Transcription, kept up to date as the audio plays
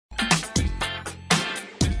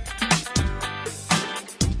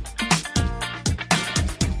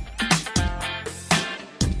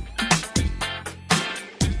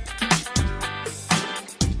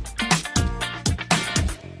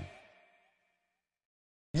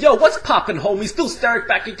Yo, what's poppin' homies? Philsterrik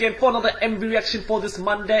back again for another MV reaction for this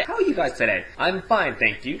Monday. How are you guys today? I'm fine,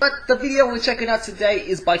 thank you. But the video we're checking out today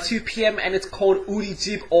is by 2 PM and it's called Uri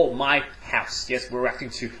Jeep or My House. Yes, we're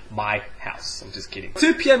reacting to My House. I'm just kidding.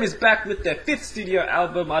 2 PM is back with their 5th studio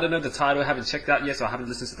album. I don't know the title, I haven't checked out yet, so I haven't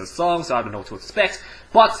listened to the song, so I don't know what to expect.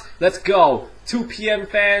 But let's go. 2 PM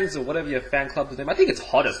fans, or whatever your fan club's name. I think it's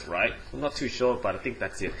Hottest, right? I'm not too sure, but I think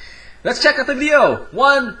that's it. Let's check out the video.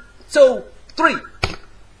 1, 2, 3.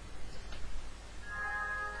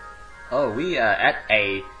 Oh, we are at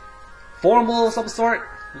a formal of some sort.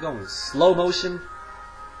 We're going slow motion.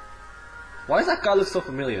 Why does that guy look so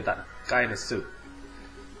familiar? That guy in a suit.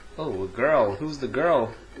 Oh, a girl. Who's the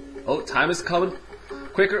girl? Oh, time is coming.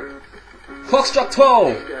 Quicker. Clock struck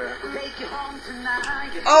 12.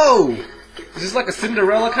 Oh! Is this like a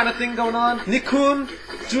Cinderella kind of thing going on? Nikun,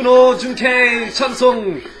 Juno, Junkei,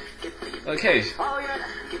 Chansung. Okay.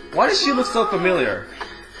 Why does she look so familiar?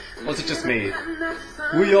 Or is it just me?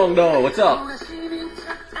 We all know. What's up?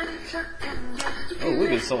 Oh,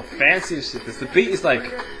 look, it's so fancy and shit. The beat is like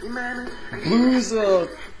blues.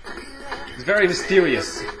 It's very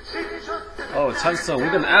mysterious. Oh, Chansung, we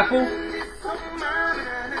got an apple.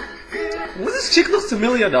 Well, this chick looks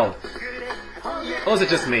familiar though. Or is it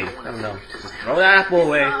just me? I don't know. Just throw the apple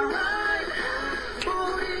away.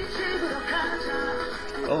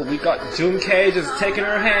 Oh, we got Junkei just taking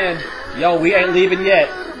her hand. Yo, we ain't leaving yet.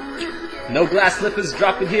 No glass slippers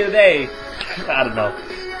dropping here today. I don't know.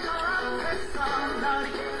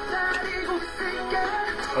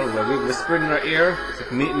 Oh, are we whispering in her ear? It's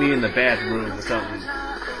like, meet me in the bathroom or something.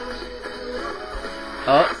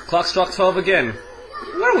 Oh, clock struck 12 again.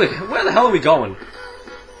 Where are we? Where the hell are we going?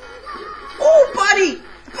 Oh, buddy!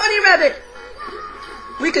 Bunny rabbit!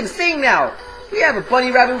 We can sing now! We have a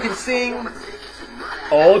bunny rabbit who can sing.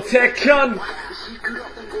 Oh, Taecyeon!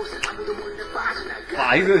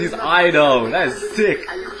 Wow, he's got his eye though. That is sick.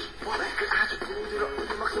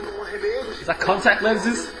 Is that contact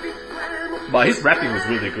lenses? But his rapping was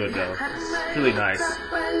really good though. It's really nice.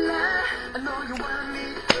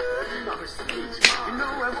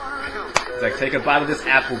 It's like, take a bite of this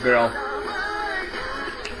apple, girl.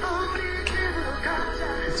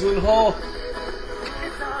 Junho.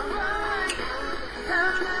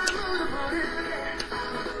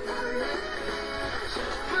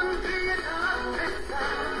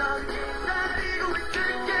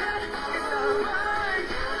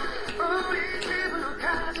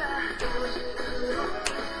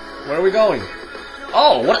 Where are we going?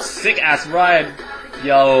 Oh, what a sick ass ride!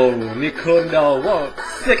 Yo, Nikundo, whoa,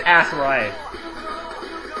 sick ass ride.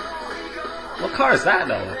 What car is that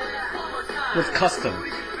though? With custom.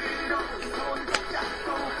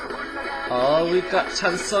 Oh, we got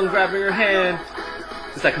Chansung grabbing her hand.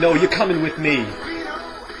 It's like, no, you're coming with me.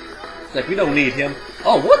 It's like, we don't need him.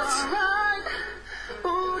 Oh, what?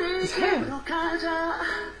 His hand.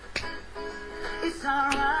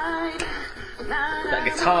 That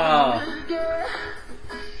guitar.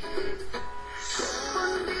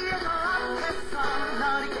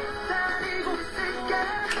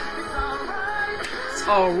 It's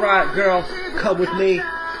alright, girl. Come with me.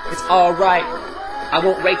 It's alright. I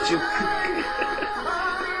won't rate you.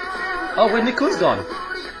 Oh, where Nikun's gone?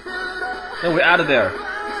 No, we're out of there.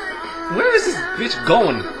 Where is this bitch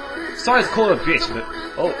going? Sorry to call her a bitch, but...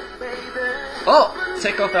 Oh. Oh!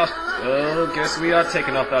 Take off our... Oh, guess we are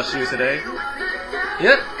taking off our shoes today.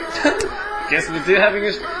 Yep. Guess we do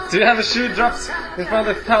have a shoe drops in front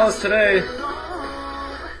of the palace today.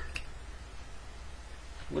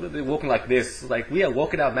 What are they walking like this? Like, we are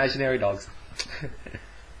walking our imaginary dogs.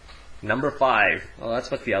 Number 5. Oh, that's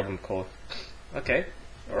what the album called. Okay.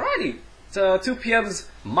 Alrighty. So 2 PM's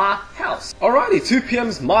My House. Alrighty, 2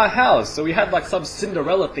 PM's My House. So we had like some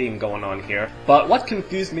Cinderella theme going on here. But what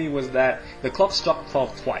confused me was that the clock struck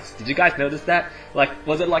 12 twice. Did you guys notice that? Like,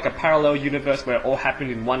 was it like a parallel universe where it all happened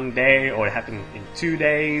in one day or it happened in 2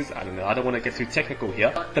 days? I don't know, I don't want to get too technical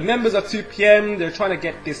here. The members of 2 PM, they're trying to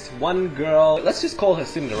get this one girl. Let's just call her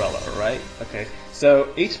Cinderella, right? Okay.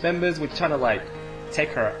 So each members were trying to like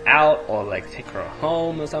take her out or like take her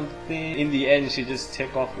home or something. In the end, she just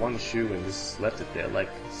took off one shoe and just left it there like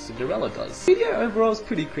Cinderella does. The video overall is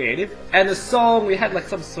pretty creative. And the song, we had like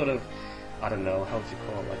some sort of, I don't know, how would you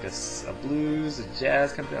call it, like a blues, a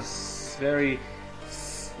jazz kind of a very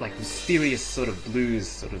like mysterious sort of blues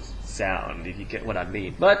sort of sound, if you get what I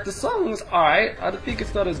mean. But the song's alright. I think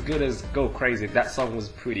it's not as good as Go Crazy. That song was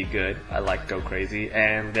pretty good. I like Go Crazy.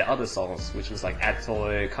 And the other songs, which was like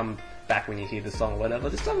Atoy, back when you hear the song or whatever.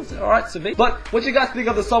 The song's alright to me. But what you guys think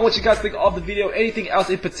of the song, what you guys think of the video, anything else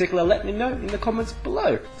in particular, let me know in the comments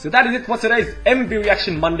below. So that is it for today's MV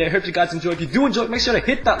Reaction Monday. I hope you guys enjoyed. If you do enjoy, make sure to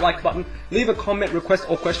hit that like button, leave a comment, request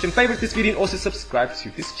or question, favorite this video, and also subscribe to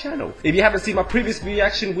this channel. If you haven't seen my previous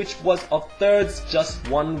reaction, which was of thirds, just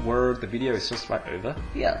one word, the video is just right over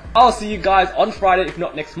here. I'll see you guys on Friday, if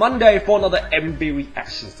not next Monday, for another MV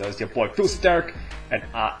reaction. So it's your boy Philsterrik, and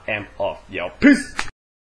I am off. Yo, peace!